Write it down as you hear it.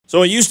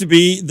So it used to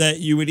be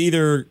that you would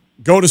either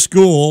go to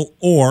school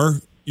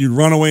or you'd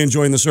run away and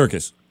join the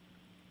circus.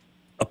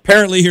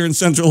 Apparently here in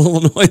Central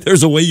Illinois,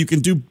 there's a way you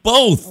can do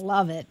both.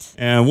 Love it.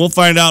 And we'll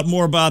find out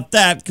more about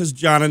that because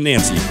John and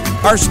Nancy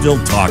are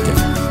still talking.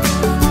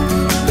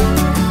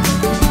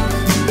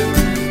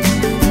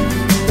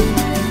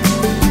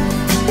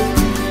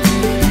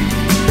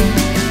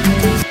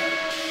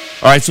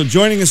 All right, so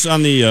joining us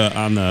on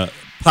the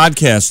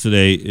podcast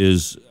today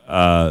is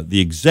the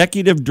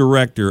executive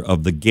director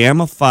of the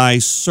Gamma Phi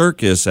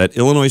Circus at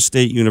Illinois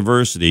State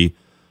University,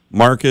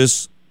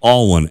 Marcus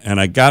Alwyn. And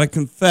I got to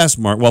confess,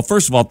 Mark, well,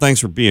 first of all,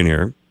 thanks for being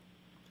here.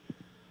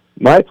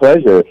 My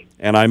pleasure.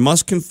 And I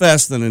must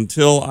confess that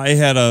until I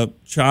had a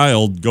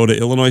child go to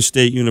Illinois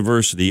State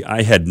University,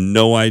 I had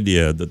no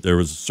idea that there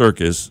was a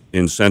circus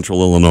in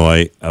Central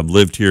Illinois. I've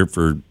lived here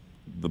for,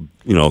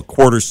 a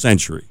quarter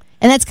century.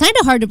 And that's kind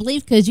of hard to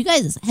believe because you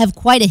guys have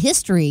quite a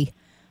history,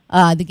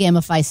 the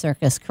Gamma Phi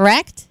Circus,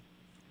 correct?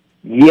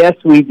 Yes,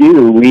 we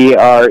do. We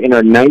are in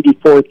our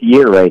 94th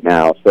year right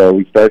now, so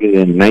we started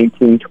in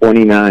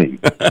 1929.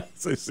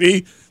 So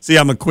see,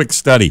 I'm a quick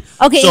study.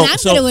 Okay, and I'm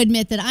going to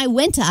admit that I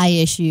went to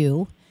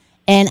ISU,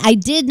 and I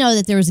did know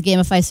that there was a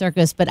Gamma Phi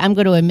Circus, but I'm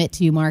going to admit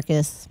to you,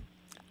 Marcus,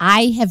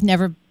 I have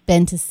never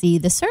been to see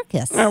the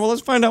circus. All right, well, let's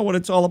find out what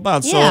it's all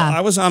about. Yeah. So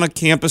I was on a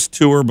campus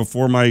tour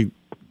before my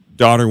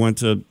daughter went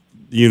to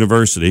the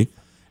university,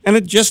 and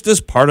it just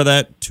as part of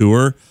that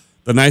tour,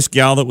 the nice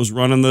gal that was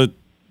running the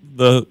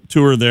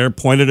tour there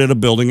pointed at a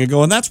building and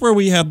go, and that's where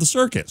we have the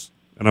circus.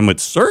 And I'm like,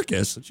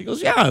 circus? And she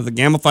goes, yeah, the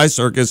Gamma Phi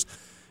Circus.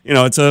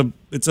 It's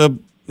a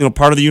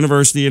part of the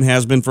university and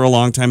has been for a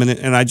long time.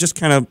 And I just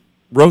kind of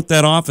wrote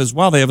that off as,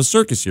 well, they have a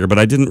circus here, but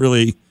I didn't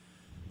really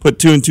put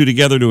two and two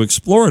together to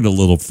explore it a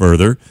little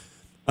further.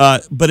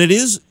 But it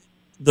is,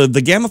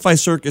 the Gamma Phi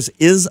Circus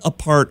is a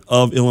part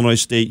of Illinois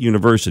State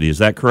University. Is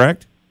that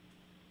correct?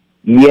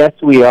 Yes,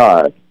 we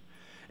are.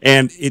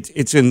 And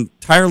it's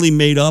entirely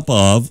made up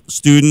of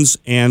students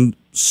and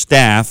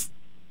staff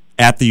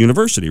at the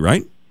university,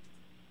 right?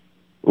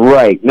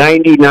 Right.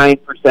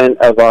 99%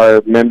 of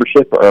our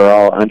membership are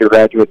all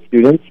undergraduate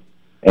students,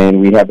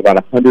 and we have about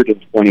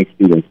 120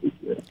 students this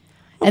year.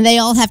 And they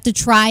all have to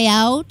try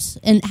out?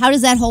 And how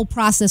does that whole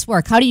process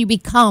work? How do you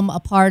become a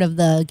part of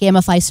the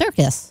Gamma Phi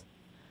Circus?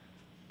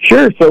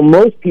 Sure. So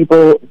most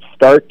people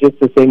start just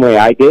the same way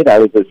I did. I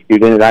was a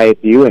student at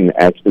ISU and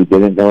actually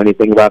didn't know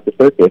anything about the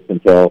circus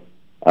until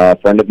a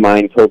friend of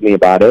mine told me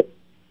about it.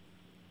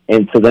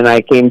 And so then I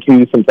came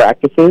to some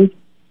practices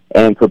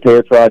and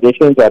prepared for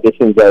auditions.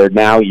 Auditions are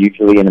now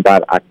usually in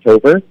about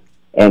October.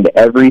 And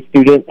every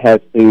student has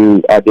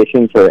to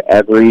audition for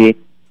every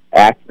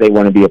act they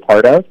want to be a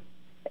part of.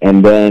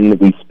 And then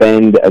we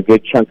spend a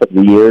good chunk of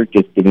the year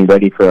just getting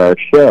ready for our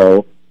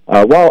show,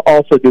 while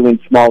also doing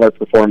smaller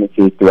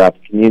performances throughout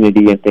the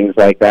community and things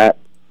like that.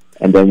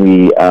 And then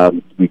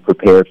we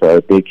prepare for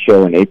our big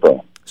show in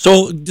April.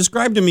 So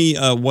describe to me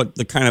what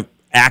the kind of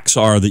acts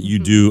are that you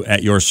do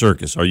at your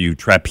circus. Are you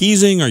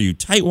trapezing? Are you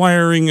tight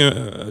wiring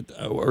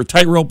or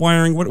tightrope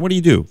wiring? What do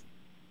you do?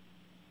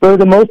 For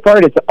the most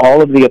part, it's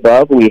all of the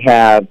above. We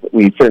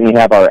certainly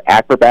have our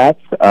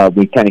acrobats.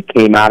 We kind of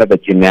came out of a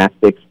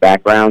gymnastics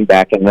background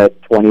back in the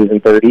 20s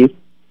and 30s.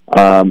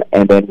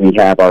 And then we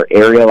have our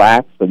aerial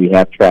acts. So we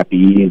have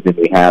trapeze, and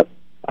we have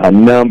a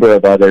number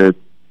of other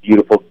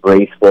beautiful,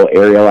 graceful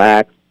aerial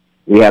acts.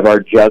 We have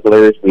our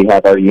jugglers. We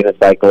have our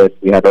unicyclists.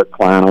 We have our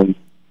clowns.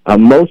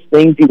 Most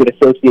things you would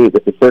associate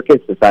with the circus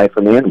aside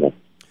from animals.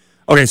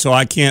 Okay, so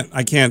I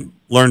can't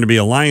learn to be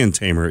a lion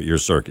tamer at your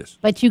circus.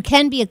 But you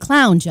can be a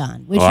clown,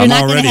 John, which you're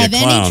not going to have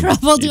any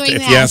trouble doing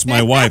that. If you ask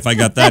my wife, I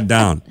got that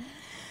down.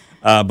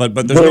 But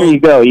there's there you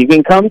go. You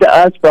can come to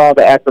us for all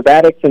the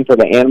acrobatics, and for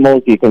the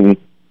animals, you can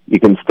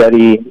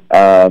study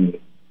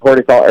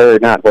horticulture, or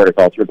not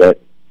horticulture,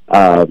 but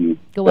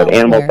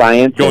animal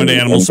science. Go into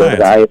animal science.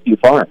 Go to ISU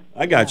Farm.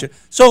 I got you.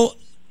 So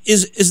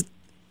is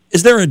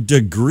there a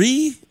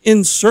degree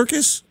in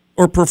circus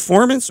or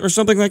performance or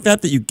something like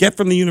that you get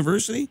from the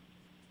university?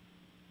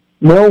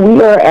 No,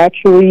 we are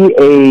actually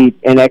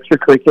an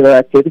extracurricular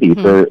activity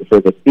for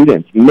the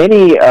students.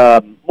 Many,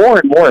 more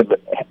and more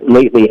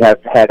lately,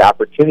 have had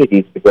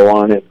opportunities to go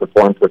on and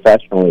perform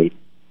professionally.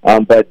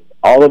 But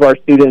all of our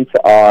students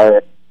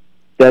are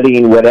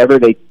studying whatever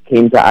they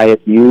came to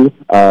ISU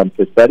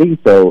to study.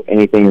 So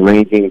anything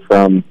ranging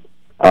from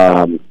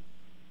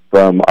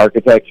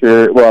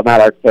architecture, well,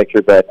 not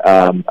architecture, but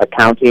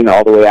accounting,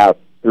 all the way out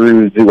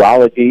through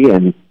zoology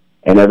and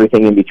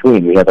everything in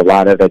between. We have a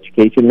lot of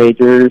education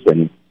majors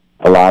and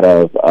a lot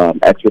of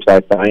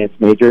exercise science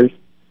majors.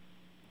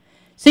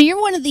 So you're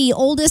one of the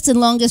oldest and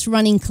longest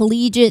running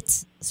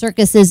collegiate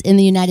circuses in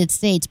the United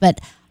States, but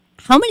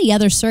how many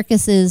other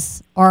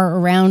circuses are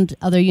around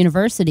other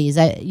universities?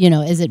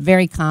 Is it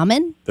very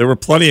common? There were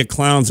plenty of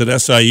clowns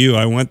at SIU.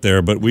 I went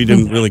there, but we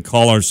didn't really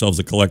call ourselves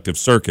a collective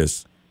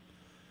circus.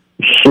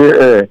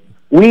 Sure.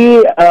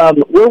 We're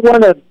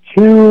one of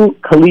two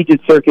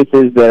collegiate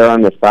circuses that are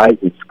on the size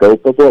and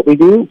scope of what we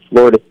do,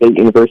 Florida State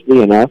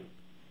University and us.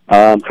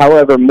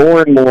 However,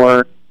 more and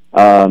more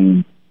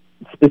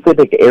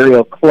specific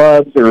aerial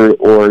clubs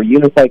or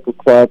unicycle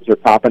clubs are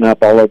popping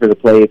up all over the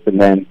place,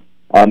 and then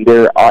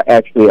there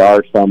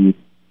are some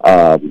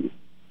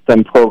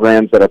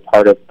programs that are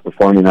part of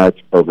performing arts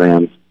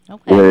programs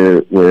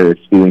where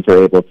students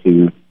are able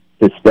to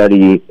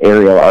study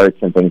aerial arts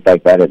and things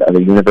like that at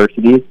other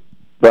universities.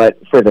 But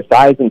for the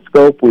size and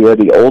scope, we are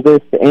the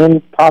oldest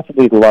and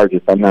possibly the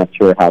largest. I'm not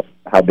sure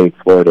how big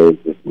Florida is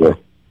this year.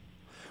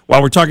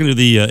 While we're talking to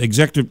the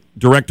executive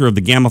director of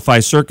the Gamma Phi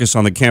Circus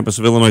on the campus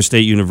of Illinois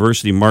State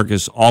University,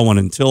 Marcus Alwyn,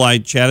 until I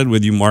chatted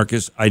with you,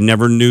 Marcus, I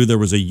never knew there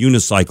was a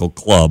unicycle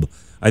club.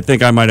 I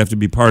think I might have to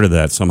be part of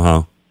that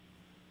somehow.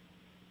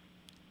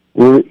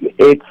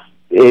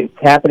 It's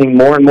happening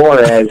more and more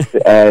as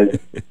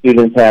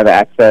students have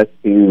access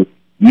to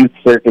youth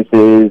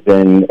circuses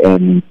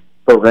and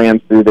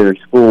programs through their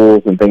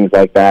schools and things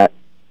like that.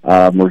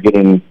 We're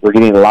getting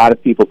a lot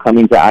of people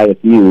coming to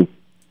ISU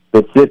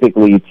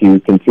specifically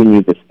to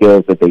continue the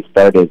skills that they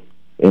started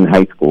in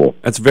high school.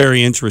 That's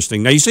very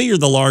interesting. Now, you say you're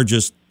the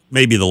largest,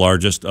 maybe the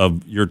largest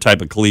of your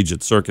type of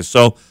collegiate circus.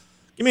 So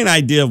give me an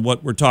idea of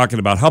what we're talking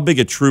about. How big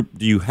a troupe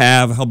do you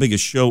have? How big a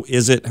show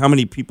is it? How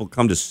many people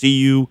come to see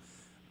you?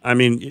 I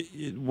mean,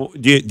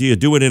 do you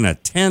do it in a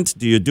tent?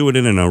 Do you do it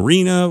in an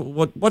arena?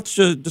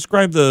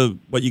 Describe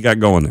what you got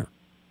going there.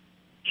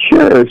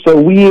 Sure. So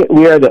we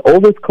are the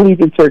oldest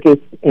collegiate circus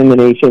in the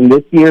nation.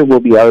 This year will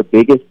be our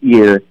biggest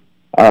year.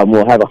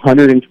 We'll have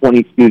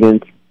 120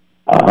 students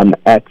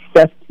at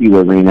Fescue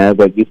Arena.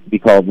 That used to be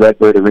called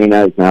Redbird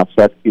Arena, is now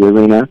Fescue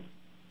Arena.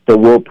 So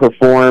we'll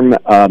perform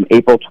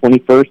April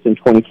 21st and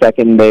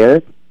 22nd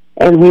there,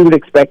 and we would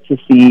expect to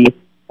see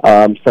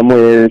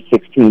somewhere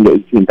 16,000 to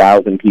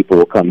 18,000 people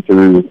will come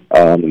through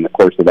in the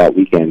course of that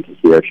weekend to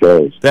see our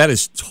shows. That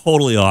is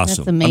totally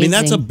awesome. That's amazing. I mean,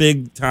 that's a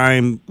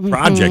big-time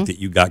project that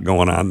you got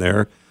going on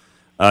there.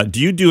 Do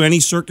you do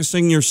any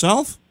circusing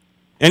yourself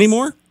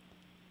anymore?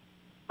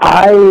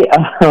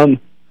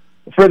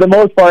 For the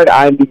most part,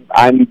 I'm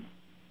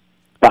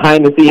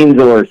behind the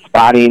scenes or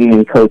spotting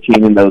and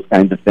coaching and those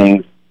kinds of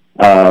things.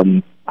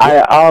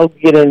 I'll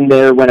get in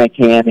there when I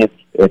can,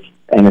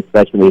 and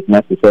especially if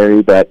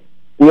necessary. But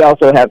we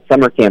also have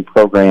summer camp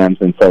programs,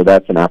 and so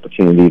that's an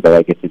opportunity that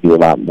I get to do a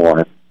lot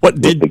more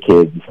with the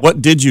kids.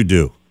 What did you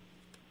do?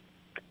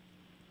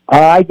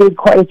 I did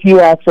quite a few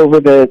acts over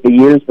the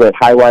years, but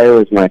high wire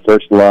was my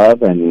first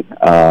love, and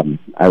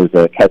I was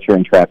a catcher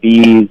in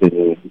trapeze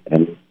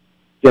and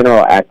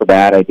general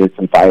acrobat. I did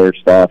some fire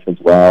stuff as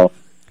well.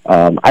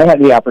 I had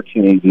the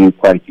opportunity to do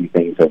quite a few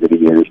things over the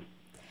years.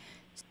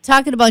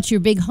 Talking about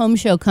your big home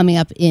show coming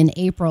up in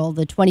April,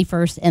 the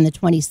 21st and the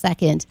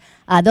 22nd,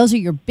 those are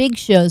your big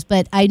shows,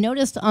 but I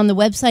noticed on the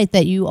website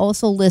that you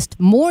also list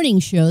morning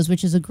shows,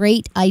 which is a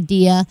great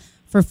idea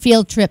for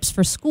field trips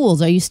for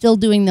schools. Are you still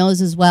doing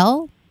those as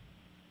well?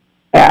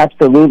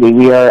 Absolutely.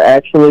 We are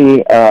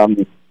actually,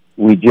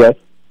 we just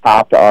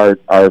topped our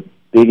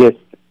biggest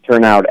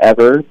turnout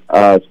ever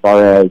as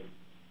far as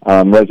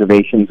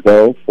reservations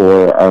go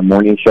for our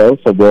morning show.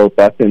 So we'll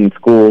bus in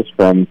schools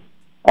from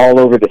all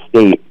over the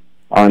state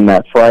on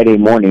that Friday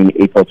morning,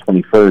 April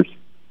 21st.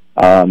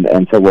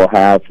 And so we'll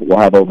have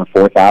over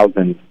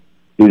 4,000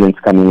 students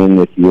coming in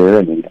this year,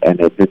 and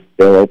it's just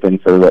still open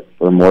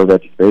for more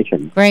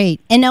registration. Great.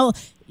 And now,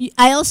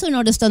 I also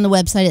noticed on the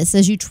website it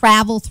says you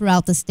travel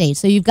throughout the state.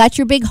 So you've got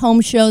your big home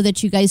show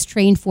that you guys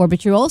train for,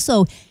 but you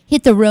also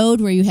hit the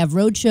road where you have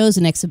road shows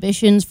and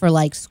exhibitions for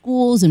like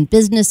schools and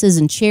businesses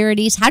and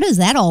charities. How does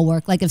that all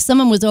work? Like if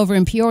someone was over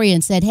in Peoria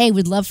and said, "Hey,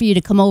 we'd love for you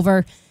to come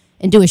over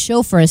and do a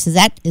show for us," is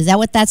that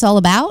what that's all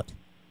about?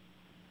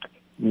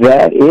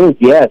 That is,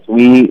 yes.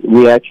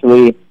 We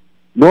actually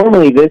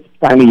normally this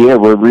time of year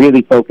we're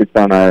really focused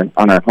on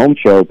our home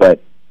show, but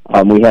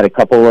we had a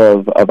couple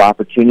of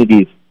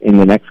opportunities in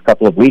the next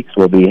couple of weeks.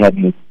 We'll be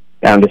heading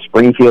down to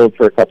Springfield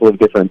for a couple of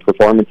different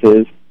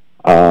performances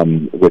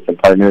with some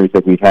partners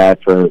that we've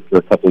had for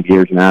a couple of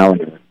years now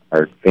and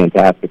are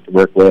fantastic to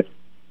work with.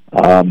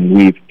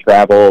 We've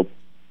traveled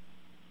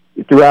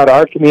throughout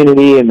our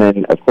community, and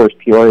then of course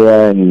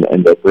Peoria and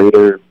the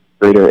greater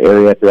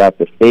area throughout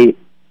the state,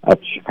 up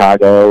to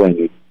Chicago,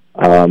 and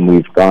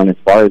we've gone as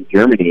far as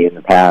Germany in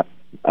the past.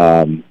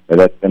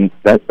 But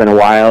that's been a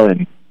while,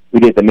 and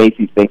we did the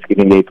Macy's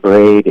Thanksgiving Day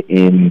Parade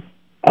in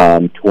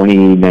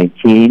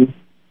 2019,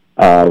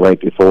 right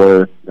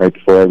before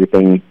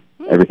everything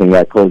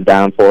got closed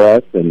down for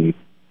us, and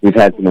we've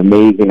had some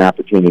amazing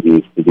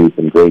opportunities to do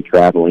some great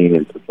traveling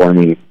and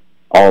performing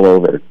all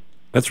over.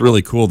 That's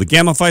really cool. The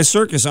Gamma Phi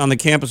Circus on the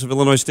campus of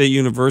Illinois State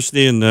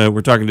University, and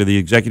we're talking to the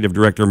executive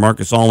director,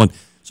 Marcus Alwyn.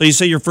 So you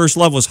say your first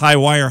love was high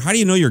wire. How do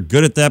you know you're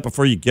good at that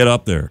before you get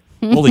up there?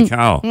 Holy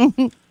cow.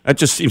 That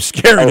just seems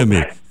scary to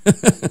me.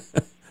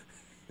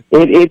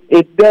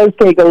 It does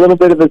take a little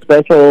bit of a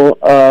special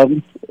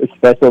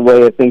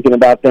way of thinking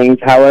about things.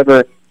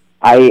 However,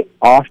 I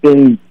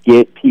often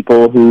get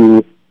people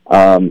who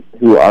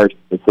are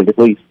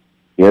specifically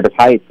scared of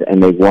heights,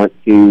 and they want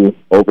to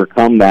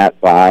overcome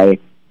that by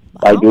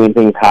doing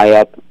things high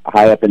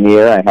up in the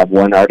air. I have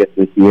one artist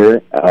this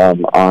year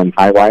on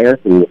high wire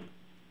who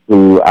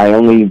who I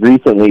only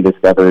recently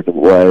discovered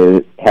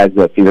has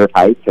a fear of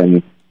heights,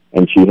 and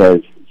she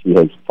has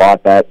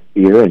fought that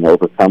fear and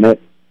overcome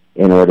it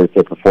in order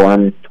to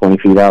perform 20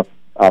 feet off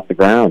the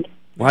ground.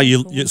 Wow,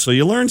 so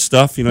you learn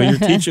stuff. You know,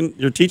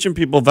 you're teaching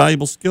people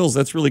valuable skills.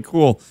 That's really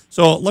cool.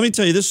 So let me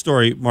tell you this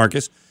story,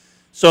 Marcus.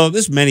 So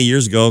this many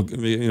years ago,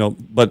 you know,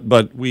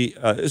 but we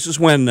this is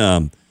when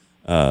the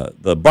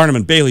Barnum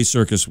and Bailey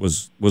Circus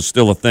was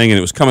still a thing, and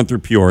it was coming through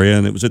Peoria,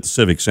 and it was at the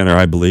Civic Center,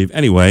 I believe.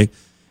 Anyway,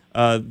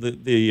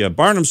 the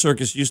Barnum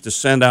Circus used to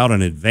send out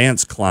an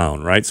advanced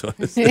clown, right? So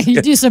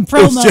you do some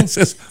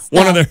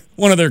promo.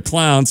 One of their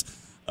clowns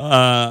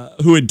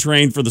who had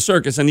trained for the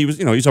circus, and he was,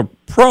 you know, he's a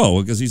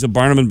pro because he's a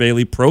Barnum and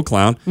Bailey pro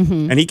clown,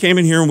 and he came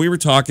in here and we were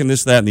talking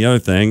this, that, and the other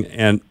thing,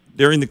 and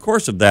during the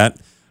course of that,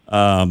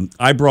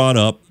 I brought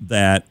up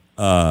that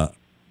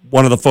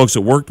one of the folks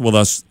that worked with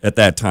us at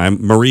that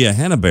time, Maria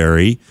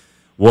Henneberry,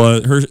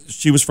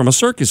 she was from a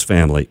circus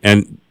family,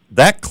 and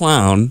that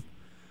clown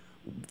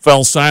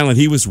fell silent.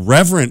 He was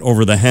reverent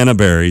over the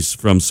Henneberrys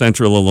from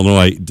Central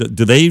Illinois.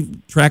 Do they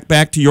track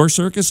back to your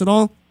circus at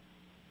all?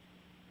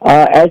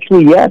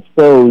 Actually, yes.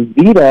 So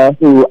Zita,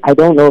 who I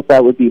don't know if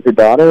that would be her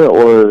daughter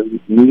or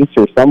niece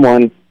or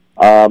someone,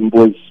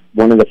 was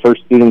one of the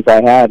first students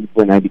I had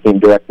when I became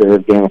director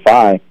of Gamma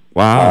Phi.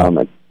 Wow.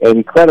 An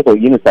incredible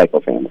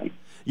unicycle family.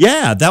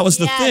 Yeah, that was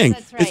the thing.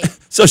 That's right.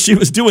 So she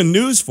was doing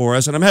news for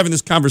us, and I'm having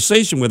this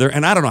conversation with her,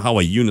 and I don't know how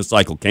a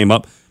unicycle came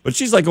up, but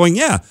she's like going,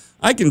 yeah,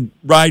 I can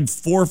ride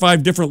 4 or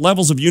 5 different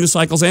levels of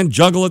unicycles and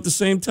juggle at the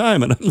same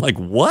time. And I'm like,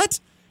 what?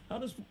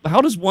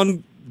 How does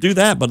one do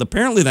that? But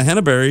apparently the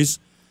Henneberrys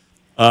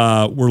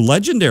were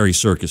legendary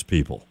circus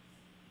people.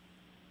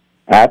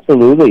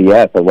 Absolutely,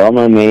 yes. A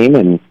well-known name,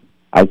 and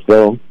I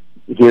still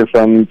hear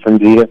from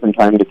Zita from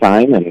time to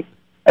time, and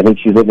I think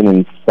she's living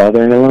in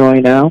Southern Illinois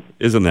now.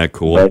 Isn't that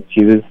cool? But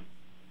she was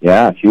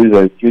a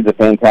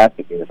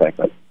fantastic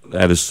unicyclist.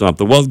 That is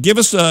something. Well, give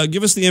us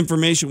the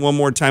information one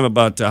more time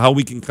about how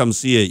we can come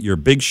see it, your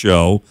big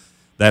show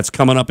that's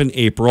coming up in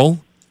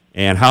April,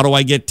 and how do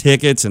I get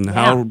tickets, and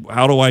how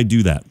do I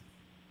do that?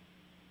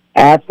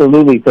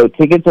 Absolutely. So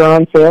tickets are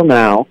on sale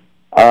now.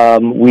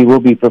 We will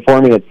be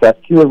performing at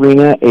Seth Q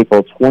Arena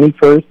April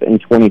 21st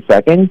and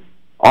 22nd.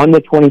 On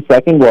the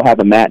 22nd, we'll have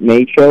a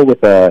matinee show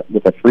with a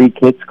free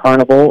kids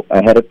carnival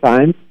ahead of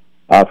time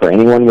for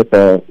anyone with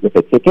a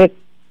ticket.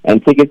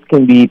 And tickets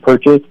can be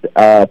purchased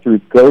through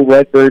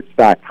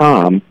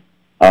GoRedbirds.com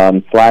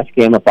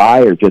 /Gamma Phi,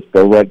 or just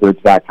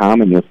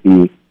GoRedbirds.com, and you'll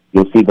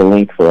see the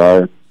link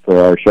for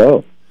our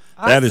show.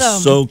 Awesome. That is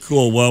so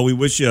cool. Well, we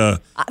wish you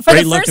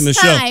great luck in the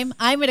show. For the first time,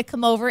 I'm going to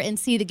come over and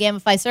see the Gamma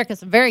Phi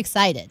Circus. I'm very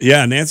excited.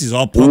 Yeah, Nancy's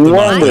all pumped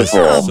about this.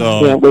 Wonderful. So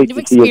Can't wait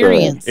to see you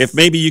there. if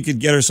maybe you could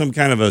get her some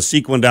kind of a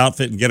sequined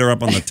outfit and get her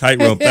up on the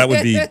tightrope, that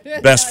would be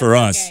best for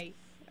us. Okay.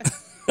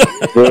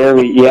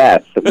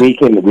 Yes, we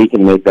can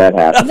make that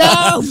happen.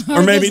 No,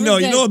 Or maybe Marcus, no.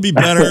 You know what would be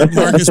better,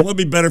 Marcus? What would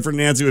be better for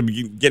Nancy would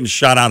be getting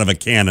shot out of a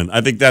cannon.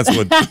 I think that's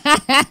what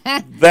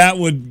that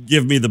would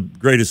give me the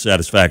greatest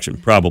satisfaction,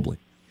 probably.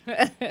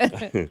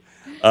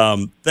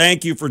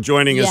 Thank you for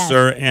joining us,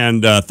 sir,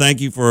 and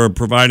thank you for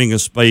providing a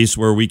space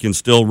where we can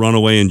still run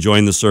away and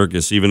join the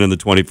circus, even in the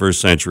 21st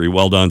century.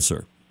 Well done,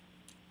 sir.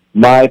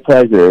 My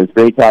pleasure. It was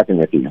great talking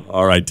with you.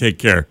 All right, take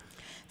care.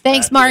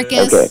 Thanks,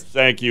 Marcus. Okay.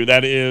 Thank you.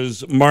 That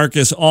is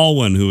Marcus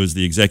Alwyn, who is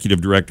the executive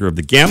director of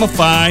the Gamma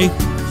Phi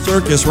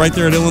Circus right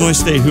there at Illinois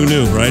State. Who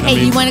knew, right?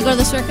 Hey, you want to go to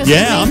the circus?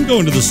 Yeah, I'm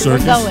going to the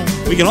circus. We're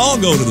going. We can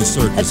all go to the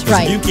circus. That's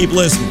right. If you keep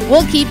listening.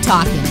 We'll keep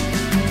talking.